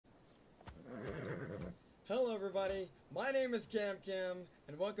Hello everybody, my name is Cam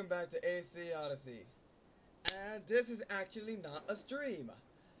and welcome back to Odyssey. And this is actually not a stream.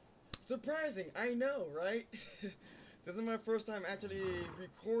 Surprising, I know, right? This is my first time actually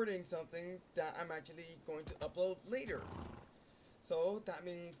recording something that I'm actually going to upload later. So that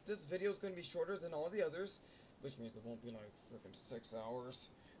means this video is going to be shorter than all the others, which means it won't be like freaking 6 hours.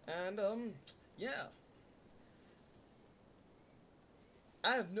 And yeah.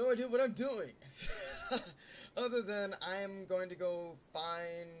 I have no idea what I'm doing. Other than I'm going to go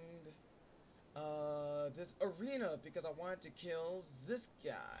find this arena because I wanted to kill this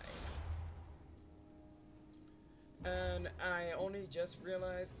guy. And I only just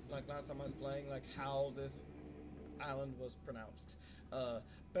realized, like last time I was playing, like how this island was pronounced.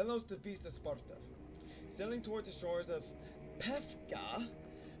 Belos the Beast of Sparta. Sailing towards the shores of Pefka,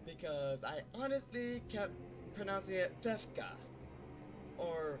 because I honestly kept pronouncing it Pefka.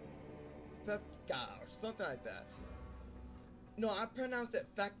 Or Fefka, or something like that. No, I pronounced it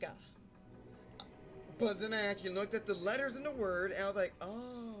Feka. But then I actually looked at the letters in the word, and I was like,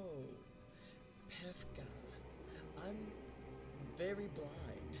 oh, Pefka. I'm very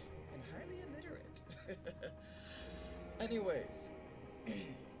blind and highly illiterate. Anyways,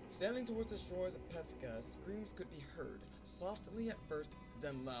 sailing towards the shores of Pefka, screams could be heard, softly at first,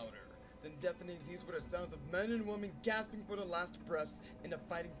 then louder. Then deafening, these were the sounds of men and women gasping for the last breaths in the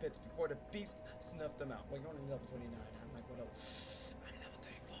fighting pits before the beast snuffed them out. Well, you're only level 29. I'm like, what else? I'm level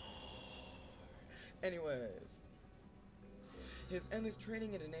 34. Anyways, his endless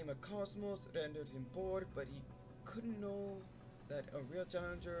training in the name of Cosmos rendered him bored, but he couldn't know that a real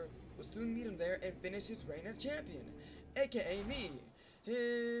challenger would soon meet him there and finish his reign as champion, aka me.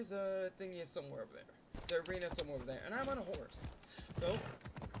 His thingy is somewhere over there. The arena is somewhere over there, and I'm on a horse. So,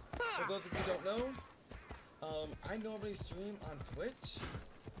 for those of you who don't know, I normally stream on Twitch,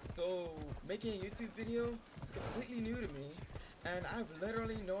 so making a YouTube video is completely new to me, and I have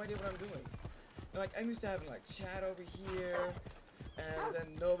literally no idea what I'm doing. Like, I'm used to having like chat over here, and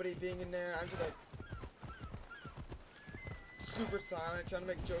then nobody being in there. I'm just like super silent, trying to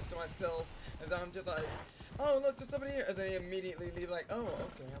make jokes to myself, and then I'm just like, oh look, there's somebody here, and then immediately leave like, oh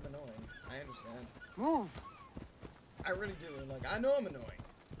okay, I'm annoying. I understand. Move. I really do. Like, I know I'm annoying.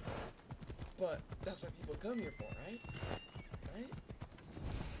 But that's what people come here for, right? Right?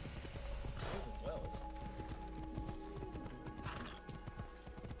 Well.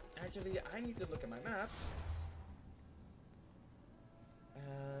 Actually, I need to look at my map.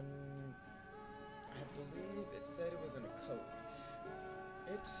 And I believe it said it was in a cove.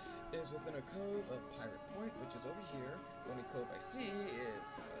 It is within a cove of Pirate Point, which is over here. The only cove I see is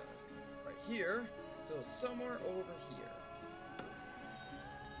right here. So somewhere over here.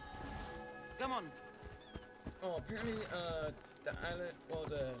 Come on. Oh, apparently, the island, well,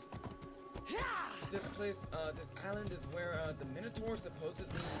 this place, this island is where, the Minotaur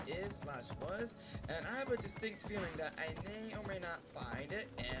supposedly is / was, and I have a distinct feeling that I may or may not find it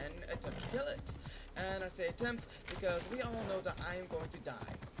and attempt to kill it. And I say attempt because we all know that I am going to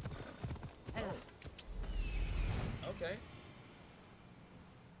die. Oh. Okay.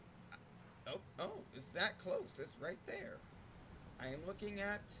 Oh, it's that close. It's right there. I am looking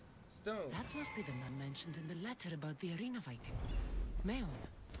at stone. That must be the man mentioned in the letter about the arena fighting. Meon.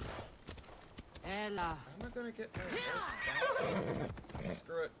 Ella. I'm not gonna get my horse back.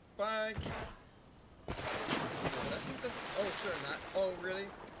 Screw it. Bye. Oh, sure not. Oh, really?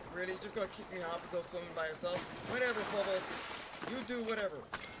 Really? Just gonna kick me off and go swimming by yourself? Whatever, Bubbles. You do whatever.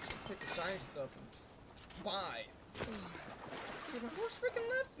 Take the shiny stuff and just bye. Dude, my horse freaking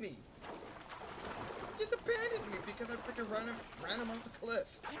left me. Just abandoned me because I freaking ran him off a cliff.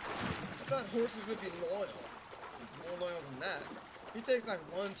 I thought horses would be loyal. He's more loyal than that. He takes like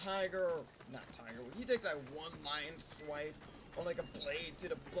one tiger, or not tiger, he takes like one lion swipe, or like a blade to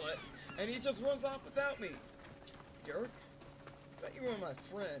the butt, and he just runs off without me. Jerk. I thought you were my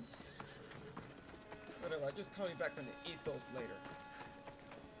friend. Whatever, I'll just call you back from the ethos later.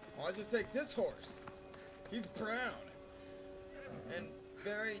 I'll just take this horse. He's brown. And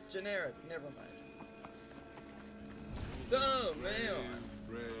very generic, never mind. So, man,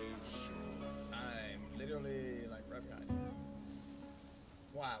 I'm literally like right behind you.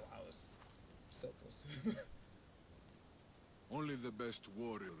 Wow, I was so close to him. Only the best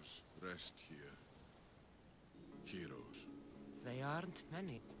warriors rest here. Heroes. They aren't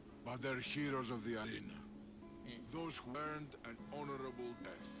many. But they're heroes of the arena. Those who earned an honorable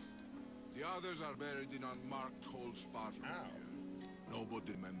death. The others are buried in unmarked holes far from here.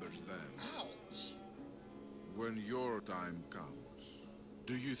 Nobody remembers them. Ouch! When your time comes,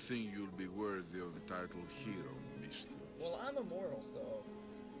 do you think you'll be worthy of the title hero, mister? Well, I'm immortal, so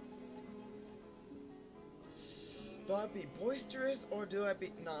Do I be boisterous or do I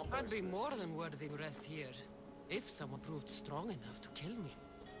be non-boisterous? I'd be more than worthy to rest here, if someone proved strong enough to kill me.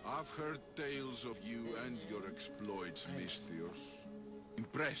 I've heard tales of you and your exploits, Misthios.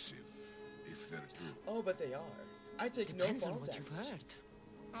 Impressive, if they're true. Oh, but they are. I take Depends no on fault what you've heard.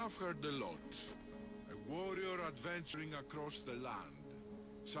 I've heard a lot. A warrior adventuring across the land.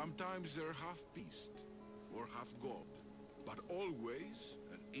 Sometimes they're half beast, or half god, but always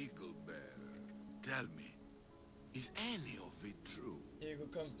an eagle bearer. Tell me, is any of it true? Eagle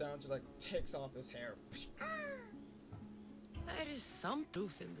comes down to like takes off his hair. There is some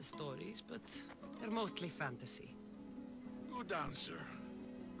truth in the stories, but they're mostly fantasy. Good answer.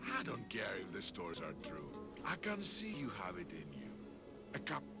 I don't care if the stories are true. I can see you have it in you. A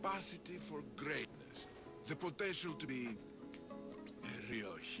capacity for greatness. The potential to be a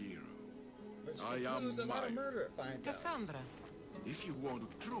real hero. Which I am includes a lot of Maya. murder, find out. Cassandra, If you want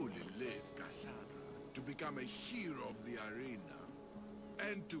to truly live, Cassandra, to become a hero of the arena,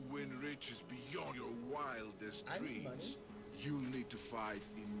 and to win riches beyond your wildest I need money. dreams, you'll need to fight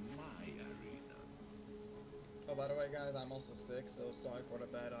in my arena. Oh, by the way, guys, I'm also sick, so sorry for the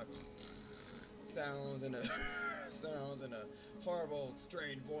bad sounds and a horrible,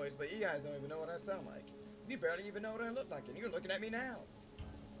 strained voice. But you guys don't even know what I sound like. You barely even know what I look like, and you're looking at me now.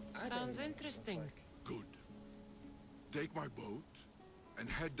 I don't sounds even know what I look interesting. like. Good. Take my boat and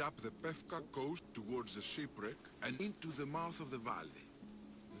head up the Pefka coast towards the shipwreck and into the mouth of the valley.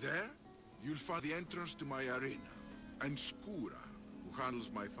 There, you'll find the entrance to my arena, and Skura, who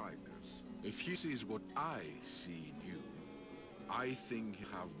handles my fighters. If he sees what I see in you, I think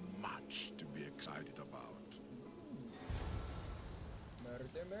he'll have much to be excited about.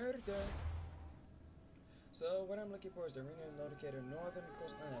 Murder. So what I'm looking for is the arena located northern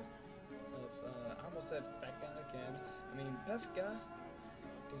coastline of I almost said Pefka again. I mean Pefka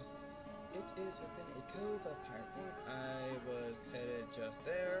it is within a cove of Pirate Point. I was headed just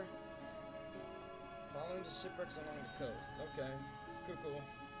there. Following the shipwrecks along the coast. Okay. Cool.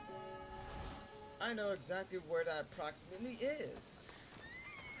 I know exactly where that approximately is.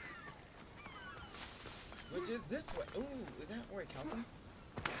 Which is this way. Ooh, is that Orichalcum?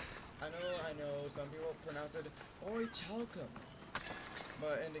 I know, some people pronounce it Orichalcum.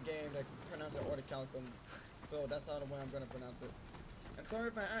 But in the game, they pronounce it Orichalcum. So that's not the way I'm going to pronounce it. And sorry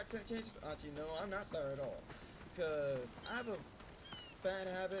if my accent changes, Auntie. No, I'm not sorry at all. Because I have a bad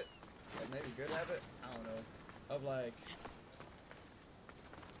habit, or maybe good habit, I don't know, of like...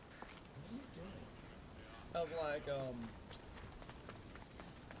 What are you doing? Of like,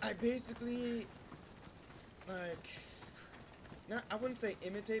 I basically... like, not, I wouldn't say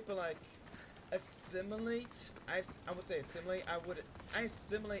imitate, but like assimilate. I would say assimilate. I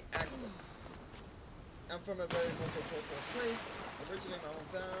assimilate accents. I'm from a very multicultural place, originally in my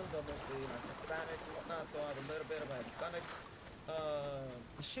hometown, but mostly like Hispanics and whatnot, so I have a little bit of a Hispanic.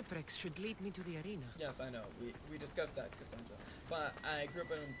 the shipwrecks should lead me to the arena. Yes, I know. We discussed that, Cassandra. But I grew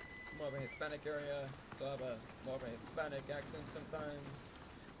up in more of a Hispanic area, so I have a more of a Hispanic accent sometimes,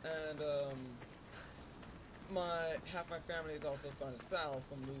 and half my family is also from the South,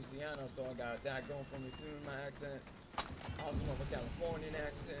 from Louisiana, so I got that going for me too in my accent. Also more of a Californian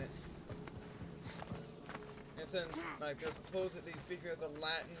accent. And since like they're supposedly speaking the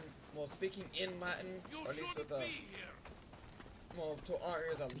Latin, well, speaking in Latin, or at least with a, well, to our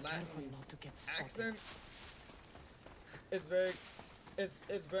ears a Be Latin careful not to get spotted. accent, it's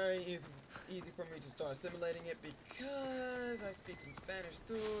very easy for me to start assimilating it because I speak some Spanish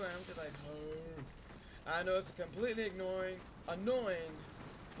too, and I'm just like, oh. I know it's completely annoying,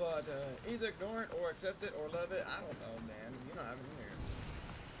 but either ignore it or accept it or love it. I don't know, man. You're not having here.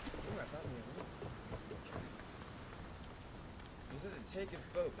 Ooh, I found me. He says to take his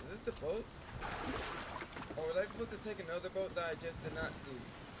boat. Is this the boat? Or was I supposed to take another boat that I just did not see?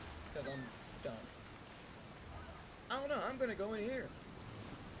 Because I'm dumb. I don't know. I'm gonna go in here.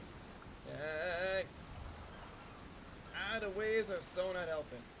 Yay! The waves are so not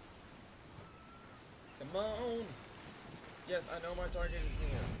helping. Come on! Yes, I know my target is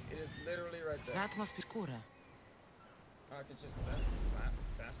near. It is literally right there. That must be Skura. I could just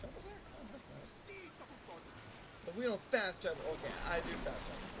fast travel there? Oh, that's nice. But we don't fast travel. Okay, I do fast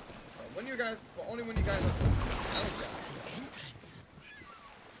travel. But only when you guys are An entrance.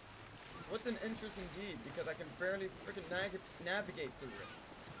 What's an entrance indeed? Because I can barely freaking navigate through it.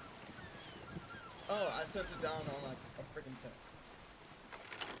 Oh, I sent it down on like a freaking tent.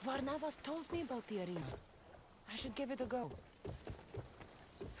 Varnavas told me about the arena. I should give it a go.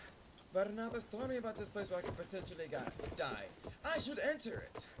 Barnabas told me about this place where I could potentially die. I should enter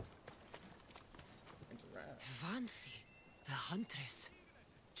it. Interact. Vanthi, the huntress.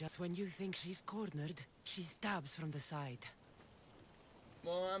 Just when you think she's cornered, she stabs from the side.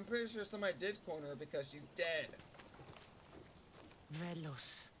 Well, I'm pretty sure somebody did corner her because she's dead.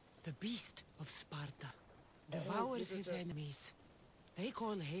 Velos, the beast of Sparta, devours his enemies. They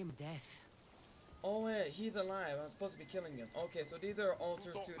call him Death. Oh wait, he's alive. I'm supposed to be killing him. Okay, so these are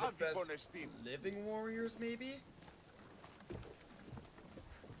altars to the best living warriors, maybe?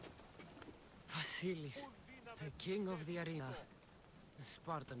 Vasilis, the king of the arena. A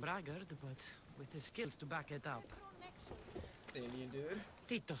Spartan braggart, but with the skills to back it up. Alien dude.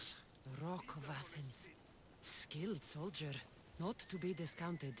 Titos, the rock of Athens. Skilled soldier, not to be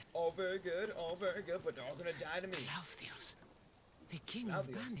discounted. All very good, but they're all gonna die to me. Claudius, the king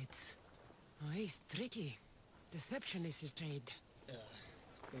of bandits. Oh, he's tricky. Deception is his trade. Yeah,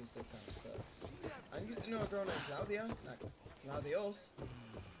 Queen still kind of sucks. I used to know a girl named Claudia, not Claudios.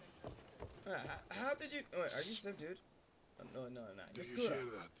 How did you? Oh, wait, are you some dude? Oh, no, no, no. Do You're you hear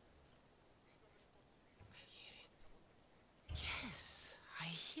Skura. that? Yes, I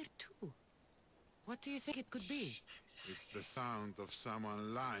hear too. What do you think it could be? It's the sound of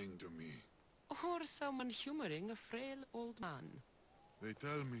someone lying to me. Or someone humoring a frail old man. They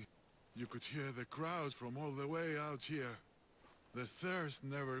tell me you could hear the crowds from all the way out here. The thirst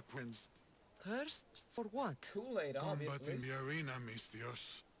never quenched. Thirst for what? Kool-Aid, Combat obviously. in the arena,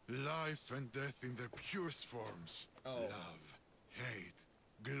 Mistios. Life and death in their purest forms. Oh. Love, hate,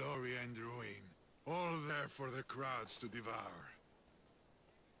 glory and ruin. All there for the crowds to devour.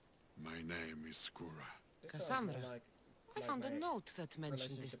 My name is Skura. This sounds Cassandra, more like I found a my note that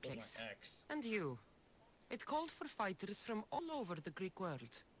mentioned this relationship with place. my ex. And you. It called for fighters from all over the Greek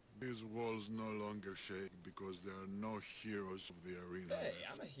world. These walls no longer shake because there are no heroes of the arena. Hey,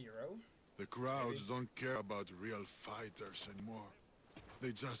 I'm a hero. The crowds don't care about real fighters anymore.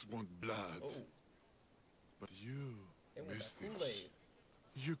 They just want blood. Oh, But you, they want that Mistios, Kool-Aid.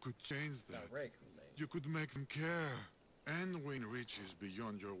 you could change that. That red Kool-Aid. You could make them care. And win riches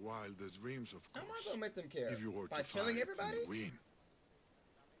beyond your wildest dreams, of How am I course. gonna make them care? If you were By to killing fight everybody? and win.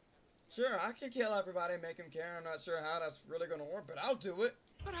 Sure, I can kill everybody and make them care. I'm not sure how that's really gonna work, but I'll do it.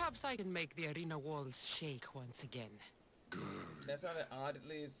 Perhaps I can make the arena walls shake once again. Good. That sounded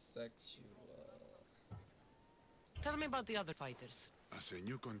oddly sexual. Tell me about the other fighters. As a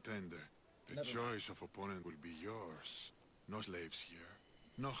new contender, the Never choice of opponent will be yours. No slaves here.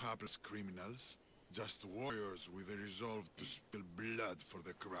 No hapless criminals. Just warriors with a resolve to spill blood for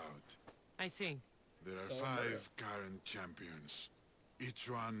the crowd. I see. There are So 5 current champions. Each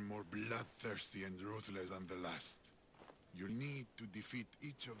one more bloodthirsty and ruthless than the last. You'll need to defeat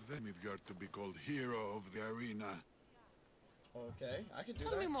each of them if you're to be called hero of the arena. Okay, I can do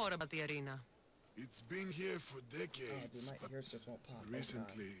Tell that. me more about the arena. It's been here for Oh, decades, dude, my but ears just won't pop. Oh, God.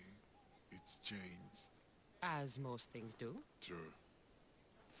 recently, it's changed. As most things do. True.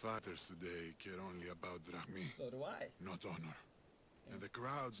 Fighters today care only about drachmi, So do I. not honor. And the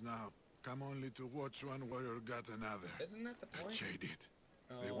crowds now come only to watch one warrior gut another. Isn't that the They're point? jaded.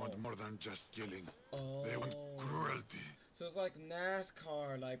 They Oh. want more than just killing. Oh. They want cruelty. So it's like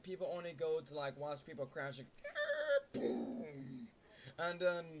NASCAR, like people only go to like watch people crashing, boom, and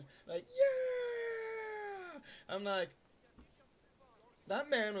then like yeah, I'm like, that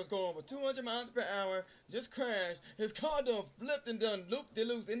man was going over 200 miles per hour, just crashed, his car done flipped and done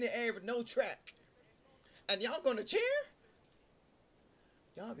loop-de-loops in the air with no track, and y'all gonna cheer?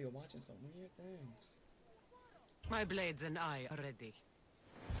 Y'all be watching some weird things. My blades and I are ready.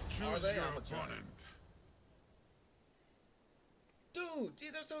 Choose they? your I'm a giant. opponent. Dude,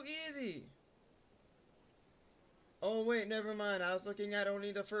 these are so easy. Oh wait, never mind. I was looking at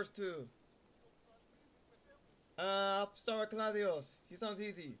only the first two. I'll start with Claudius. He sounds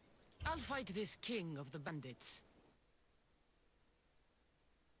easy. I'll fight this king of the bandits.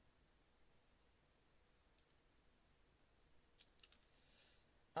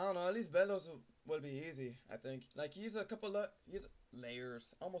 I don't know. At least Belos will be easy. I think. Like he's a couple of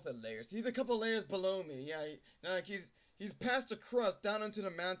layers. Almost said layers. He's a couple layers below me. Yeah. Like he's past the crust down into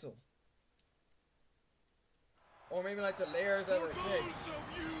the mantle. Or maybe like the layers that For are those cake.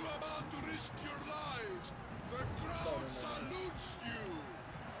 of you about to risk your lives, the crowd salutes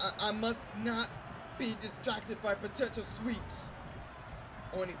you. I must not be distracted by potential sweets.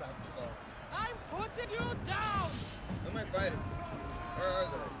 Only by blood. I'm putting you down! Who am I fighting? Where are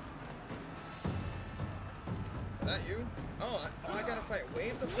they? Is that you? Oh, I gotta fight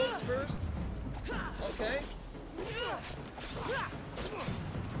waves of folks first? Okay.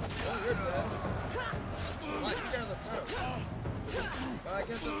 Oh, you're dead. Wow, you guys are kind of... Well, I guess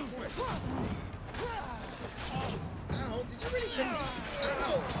that's the point. Ow, did you really hit me?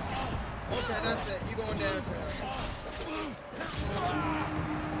 Ow! Okay, that's it. You going down to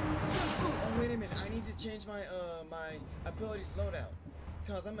change my my abilities loadout,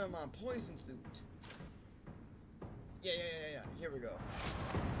 cause I'm in my poison suit. Yeah. Here we go.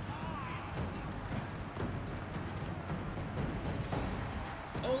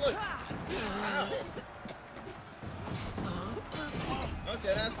 Oh look! Ow!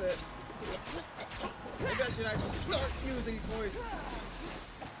 Okay, that's it. Maybe I should actually start using poison.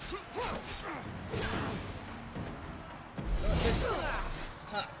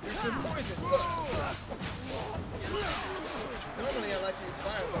 Ha! There's some poison. Normally I like to use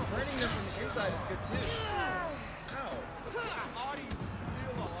fire, but burning them from the inside is good too. Ow!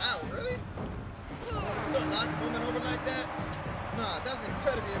 Ow! Really? You don't knock a woman over like that? Nah, that's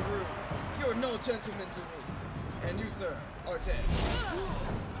incredibly rude. You're no gentleman to me. And you, sir, are dead.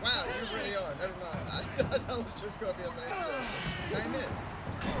 Wow, you really are. Never mind. I thought that was just gonna be a nice joke. I missed.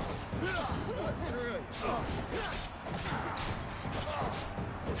 What? Screw you.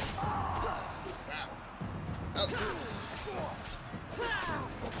 Wow. That was cool.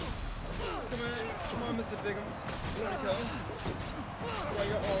 Come on, Mr. Biggums. You wanna go? Well,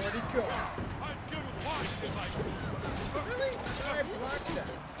 you're already gone. Really? I thought I blocked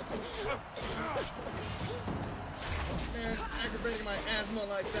that. Man, aggravating my asthma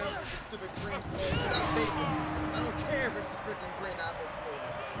like that with stupid green smoke. Stop vaping. I don't care if it's a freaking green apple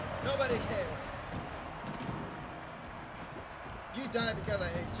flavor. Nobody cares. You die because I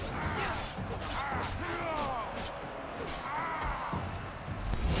hate you.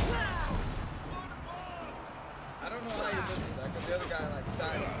 I don't know how you missed that, because the other guy like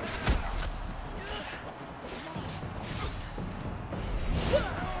died.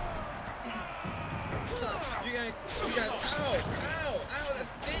 You guys, ow, that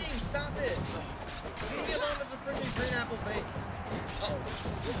stings, stop it. Leave me alone with the freaking green apple vape. Uh-oh.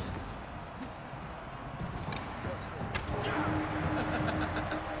 That's cool.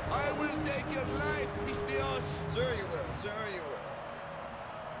 I will take your life, Mistios. Sure you will, sure you will.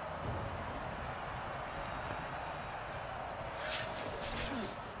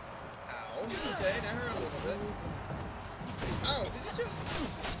 Ow, okay, that hurt a little bit. Ow, did you just...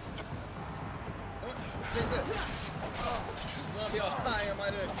 Take this. I'm gonna be all high on my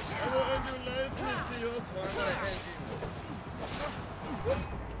dick. I will end your life, Mistios. Well, I'm gonna end you.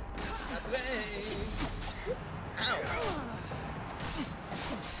 Not today. Ow.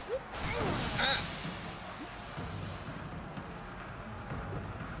 Ah.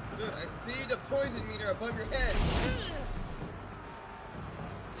 Dude, I see the poison meter above your head.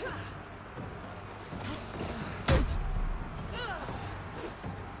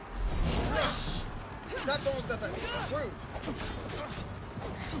 Rush. Stop throwing stuff at me. Rude.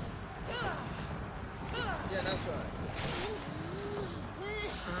 Yeah, that's right.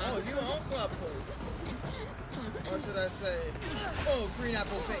 Oh, you also have poison. Or should I say, oh, green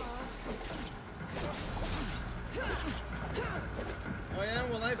apple vape. Oh yeah,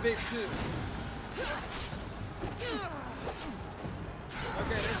 well I vape too.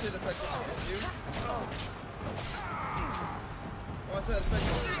 Okay, that should affect me and you. Oh, I said affect me.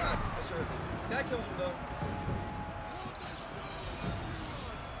 That sure did. That killed him though.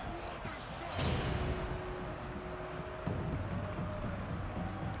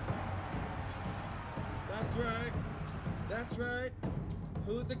 That's right. That's right.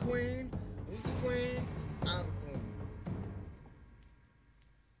 Who's the queen? Who's the queen? I'm the queen.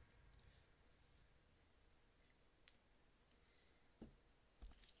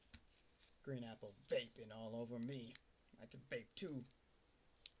 Green apple vaping all over me. I can vape too.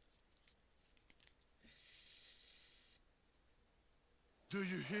 Do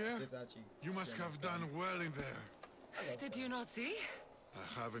you hear? You must have done well in there. Did you not see?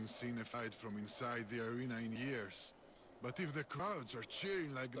 I haven't seen a fight from inside the arena in years. But if the crowds are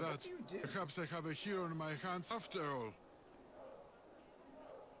cheering like that, perhaps I have a hero on my hands after all.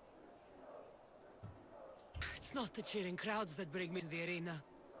 It's not the cheering crowds that bring me to the arena.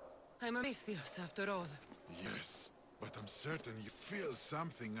 I'm a Mistios, after all. Yes, but I'm certain you feel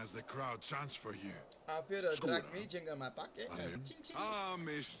something as the crowd chants for you. I feel the drag me jingle in my pocket. Ching, ching. Ah,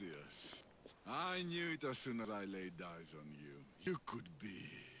 Mistios. I knew it as soon as I laid eyes on you. You could be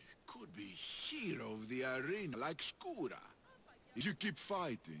hero of the arena like Skura. If you keep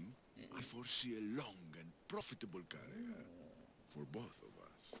fighting, I foresee a long and profitable career for both of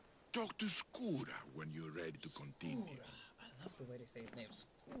us. Talk to Skura when you're ready to continue. Skura. I love the way they say his name.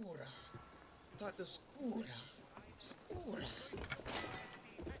 Skura. Talk to Skura. Skura.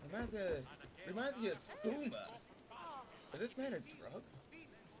 Reminds me of skooma. Is this man a drug?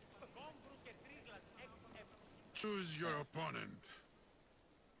 Choose your opponent.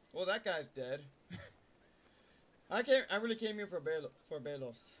 Well, that guy's dead. I really came here for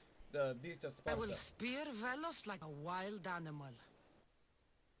Belos. the beast of I will Sparta. spear Velos like a wild animal.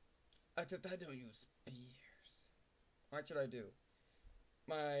 Except I don't use spears. What should I do?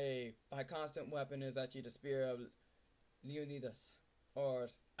 My constant weapon is actually the spear of Leonidas, or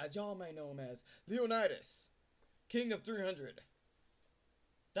as y'all may know him as Leonidas, King of 300.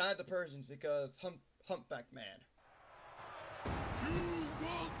 Died the Persians because humpback man. You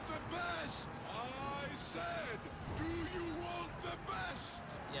want the best! I said, do you want the best?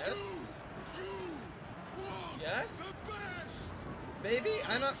 Yes. Do you want Yes? the best? Maybe?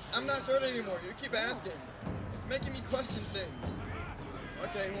 I'm not sure anymore. You keep asking. It's making me question things.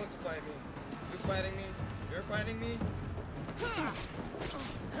 Okay, who wants to fight me? Who's fighting me? You're fighting me?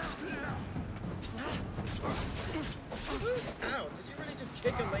 Ow, did you really just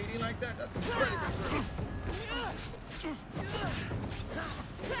kick a lady like that? That's incredibly rude.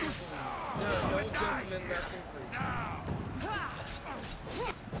 There are no gentlemen left in Greece.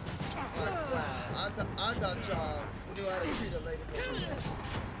 Wow, I thought y'all knew how to treat a lady for real.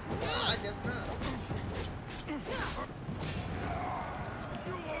 Well, I guess not.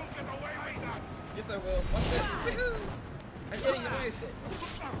 You won't get away with that! Yes, I will. What's this? Woohoo! I'm getting away with it.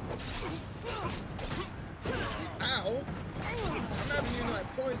 Ow! I'm not even using my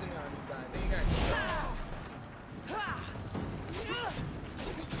poison on you guys, and you guys suck.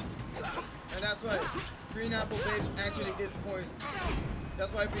 And that's why green apple baby actually is poison.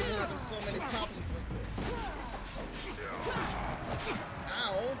 That's why we've been having so many problems with it.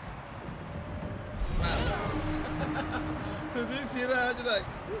 Ow! Wow. Did you see that? You're like,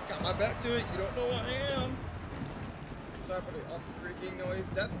 got my back to it, you don't know I am. Sorry for the awesome creaking noise.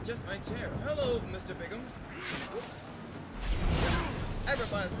 That's just my chair. Hello, Mr. Biggums.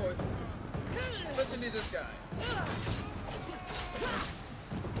 Everybody's poison. Especially this guy.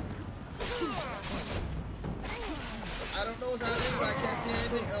 I don't know what's happening, but I can't see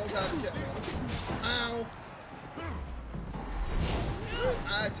anything. Oh god, it's getting me. Ow!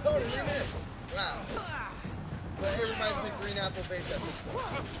 I totally missed. Wow. But everybody's been green apple based at this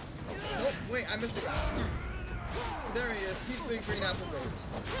point. Nope, wait, I missed the guy. There he is. He's been green apple based.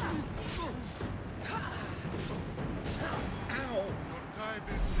 Ow!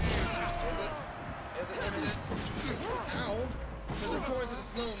 Is it limited? Ow! Because according to the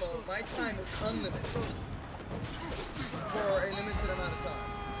slow-mo, my time is unlimited. For a limited amount of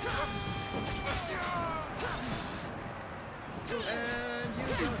time. And you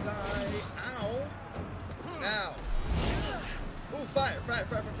gonna die. Ow! Now. Ooh, fire! Fire!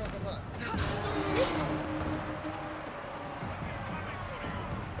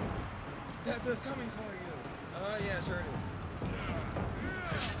 Death is coming for you. Oh yeah, sure it is.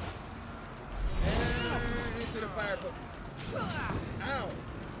 And into the fire cookie. Ow!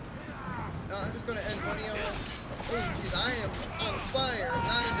 No, I'm just gonna end one of you. Oh jeez, I am on fire,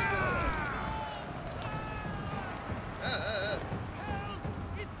 not in the good way.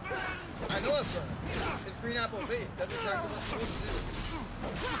 I know it's burning. It's green apple bait. That's exactly what it's supposed to do.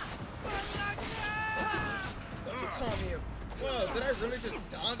 Don't you call me a... Whoa, did I really just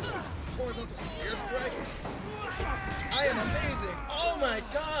dodge the horns off the spear strike? I am amazing. Oh my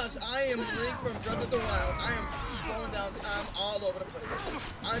gosh, I am Link from Breath of the Wild. I am slowing down time all over the place.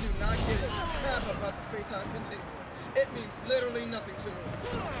 I do not give a crap about the space-time continuum. It means literally nothing to me.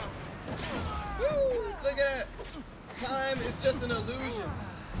 Woo! Look at that. Time is just an illusion.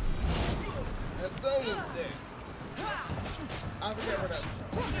 And so was dead. I forget where that's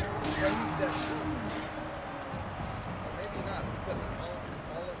from. Yeah, he's dead. Or maybe not, because it's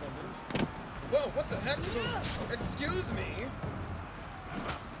all an illusion. Whoa, what the heck? Excuse me?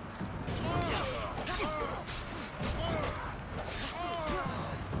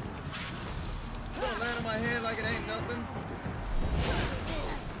 Don't land on my head like it ain't nothing.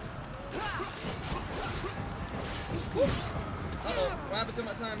 Uh-oh, what happened to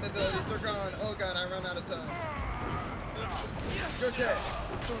my time abilities? They're gone. Oh god, I run out of time. You're dead.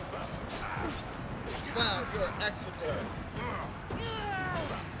 Wow, you're extra dead.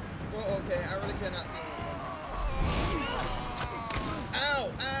 Well, okay, I really cannot see anything.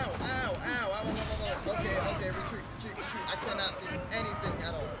 Ow, ow, ow, ow, ow, ow, ow. Okay, retreat. I cannot see anything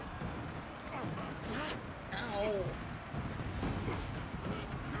at all. Ow.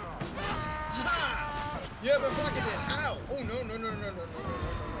 Ha! You have a rocket in. Ow! Oh no.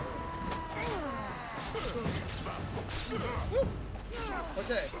 Woo.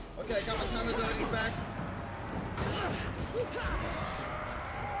 Okay, I got my time abilities back. Woo.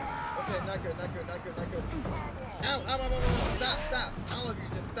 Okay, not good. Ow! Stop! All of you,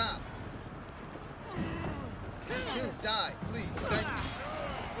 just stop. You die, please. Thank you.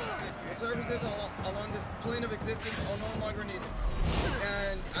 The services along this plane of existence are no longer needed.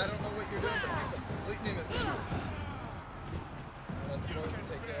 And I don't know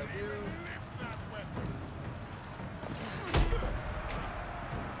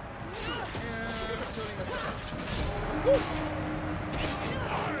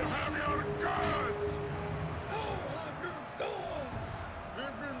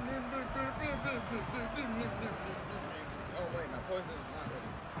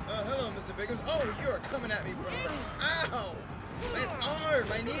triggers. Oh, you are coming at me, brother. Ow! My arm!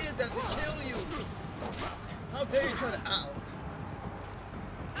 I needed that to kill you! How dare you try to... Ow!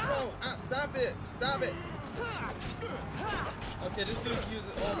 Whoa! Ow! Stop it! Stop it! Okay, this dude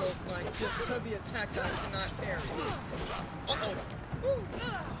uses almost like just heavy attack that I cannot parry. Uh-oh! Woo!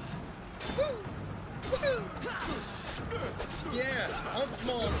 Woo! Woo! Yeah, I'm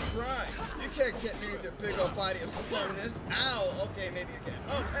small and fry. You can't get me with your big old body of slowness. Ow! Okay, maybe you can.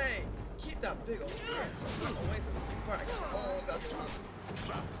 Oh, hey! Keep that big old ass away from me. You probably got all that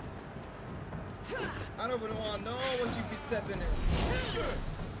time. I don't even want to know what you be stepping in.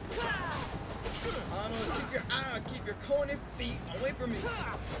 I don't know, keep your corny feet away from me.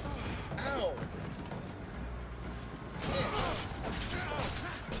 Ow! Yeah.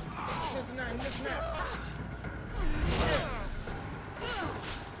 Listen that. Yeah.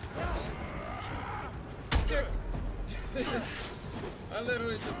 Kick. I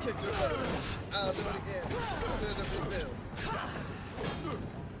literally just kicked your butt. I'll do it again. As soon as it reveals.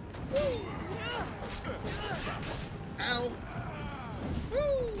 Woo! Ow! Woo!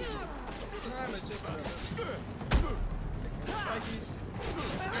 Time is just running. Spikies.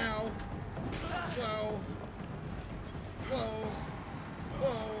 Ow! Whoa! Whoa!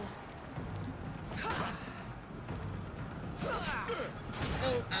 Whoa!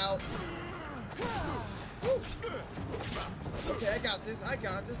 Oh, ow! Woo. Okay, I got this. I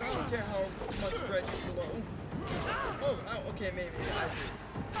don't care how much red you blow. Oh, okay, maybe I do.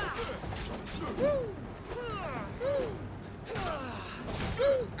 Woo! Woo!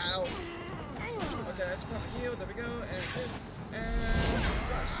 Woo! Ow! Okay, I should probably heal. There we go. And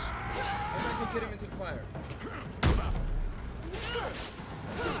flush. Maybe I can get him into the fire.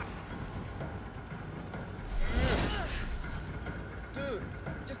 Dude,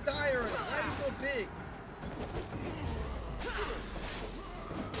 just die already. Why are you so big?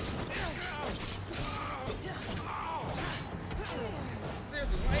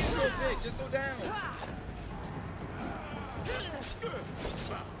 Seriously, why are you so big? Just go down. Ow.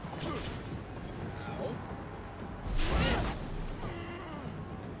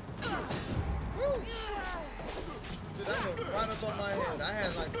 Woo. Dude, that went right above my head. I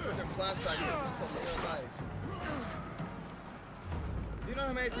had like freaking flashback from real life. Do you know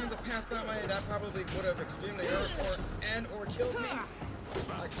how many times that passed by my head that probably would have extremely hurt or killed me?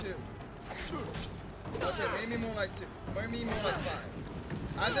 Like 2. Okay, maybe more like 2. Maybe more like 5.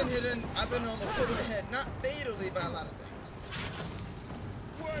 I've been almost hit in the head, not fatally, by a lot of things.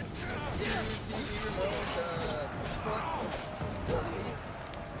 Feet,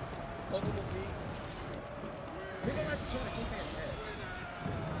 multiple feet. People like to try to keep me in the head.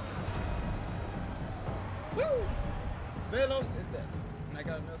 Woo! Velos is dead. And I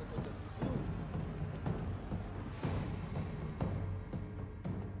got another cool disc.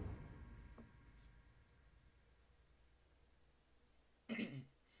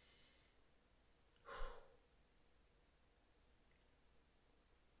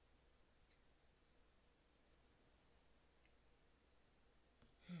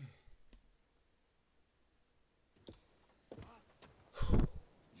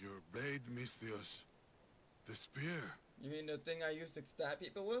 Your blade, Misthios. The spear. You mean the thing I used to stab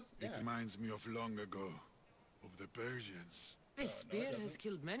people with? It Yeah. reminds me of long ago. Of the Persians. This No, spear it has doesn't.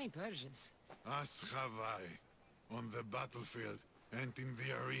 killed many Persians. As have I. On the battlefield and in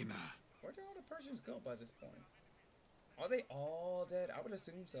the arena. Where did all the Persians go by this point? Are they all dead? I would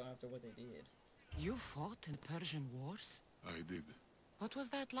assume so after what they did. You fought in Persian wars? I did. What was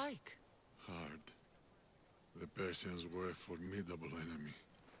that like? Hard. The Persians were a formidable enemy.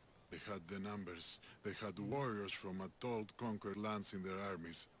 They had the numbers. They had warriors from atolled, conquered lands in their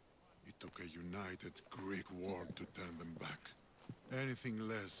armies. It took a united Greek war to turn them back. Anything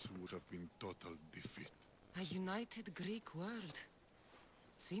less would have been total defeat. A united Greek world.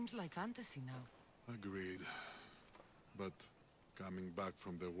 Seems like fantasy now. Agreed. But coming back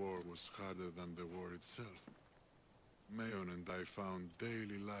from the war was harder than the war itself. Mayon and I found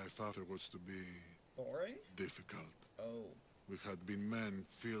daily life afterwards to be Boring? difficult. Oh. We had been men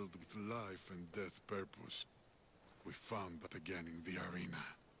filled with life and death purpose. We found that again in the arena.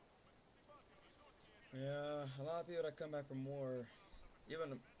 Yeah, a lot of people that come back from war,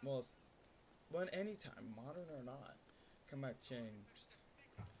 even when anytime, modern or not, come back changed.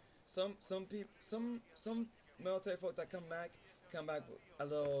 Some people, some military folk that come back a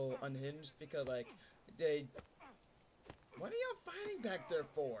little unhinged because like what are y'all fighting back there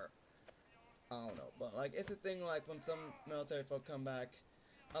for? I don't know, but like it's a thing like when some military folk come back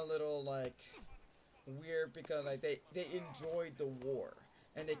a little like weird because like they enjoyed the war.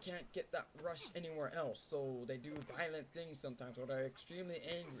 and they can't get that rush anywhere else, so they do violent things sometimes, or they're extremely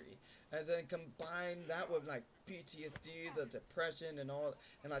angry, and then combine that with like PTSD, the depression, and all,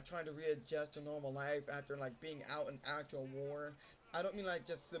 and like trying to readjust to normal life after like being out in actual war. I don't mean like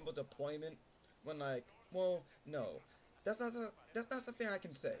just simple deployment, when like, well, no, that's not something I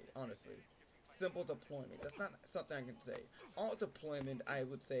can say, honestly. Simple deployment, that's not something I can say. All deployment, I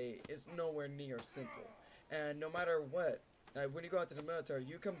would say, is nowhere near simple, and no matter what, like when you go out to the military,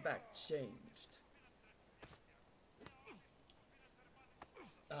 you come back changed.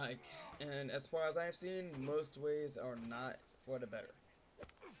 Like, and as far as I've seen, most ways are not for the better.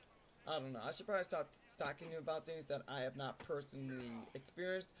 I don't know. I should probably stop talking about things that I have not personally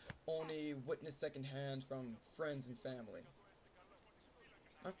experienced, only witnessed secondhand from friends and family.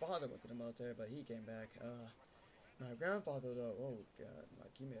 My father went to the military, but he came back. My grandfather, though, oh god,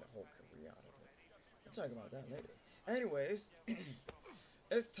 like he made a whole career out of it. We'll talk about that later. Anyways,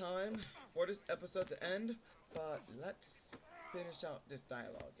 it's time for this episode to end, but let's finish out this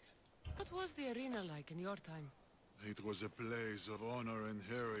dialogue. What was the arena like in your time? It was a place of honor and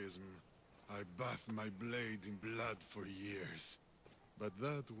heroism. I bathed my blade in blood for years. But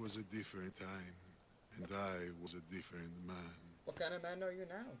that was a different time, and I was a different man. What kind of man are you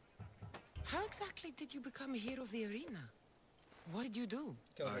now? How exactly did you become a hero of the arena? What did you do?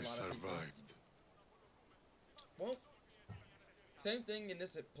 Killed a I lot of people. survived. Well, same thing in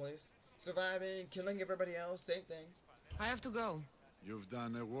this place. Surviving, killing everybody else, same thing. I have to go. You've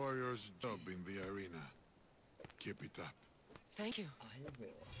done a warrior's job in the arena. Keep it up. Thank you. I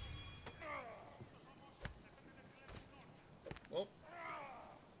will. Well,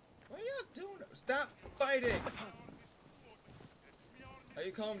 what are y'all doing? Stop fighting! Are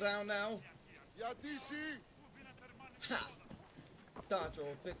you calm down now? Odyssey! Ha! Dodge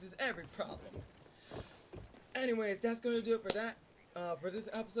roll fixes every problem. Anyways, that's gonna do it for that. For this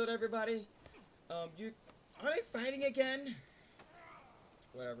episode, everybody. Are they fighting again?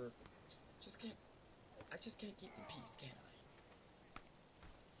 Whatever. I just can't keep the peace, can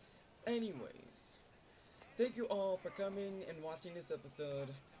I? Anyways, thank you all for coming and watching this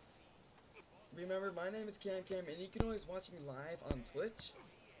episode. Remember, my name is Cam, and you can always watch me live on Twitch.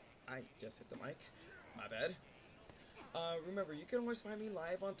 I just hit the mic. My bad. Remember, you can always find me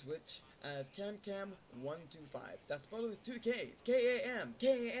live on Twitch as CamCam125. That's spelled with 2 Ks.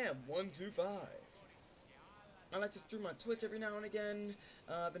 KAM125. I like to stream on Twitch every now and again.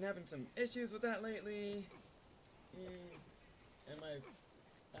 I've been having some issues with that lately. And my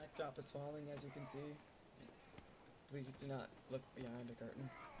backdrop is falling, as you can see. Please do not look behind the curtain.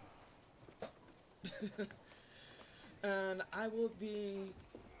 And I will be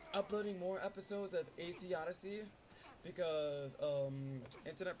uploading more episodes of AC Odyssey because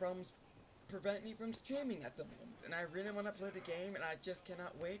internet problems prevent me from streaming at the moment, and I really want to play the game, and I just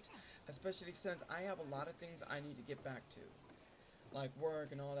cannot wait, especially since I have a lot of things I need to get back to, like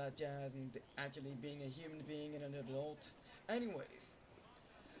work and all that jazz, and actually being a human being and an adult. Anyways,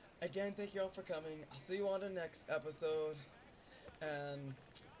 again, thank you all for coming. I'll see you on the next episode, and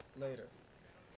later.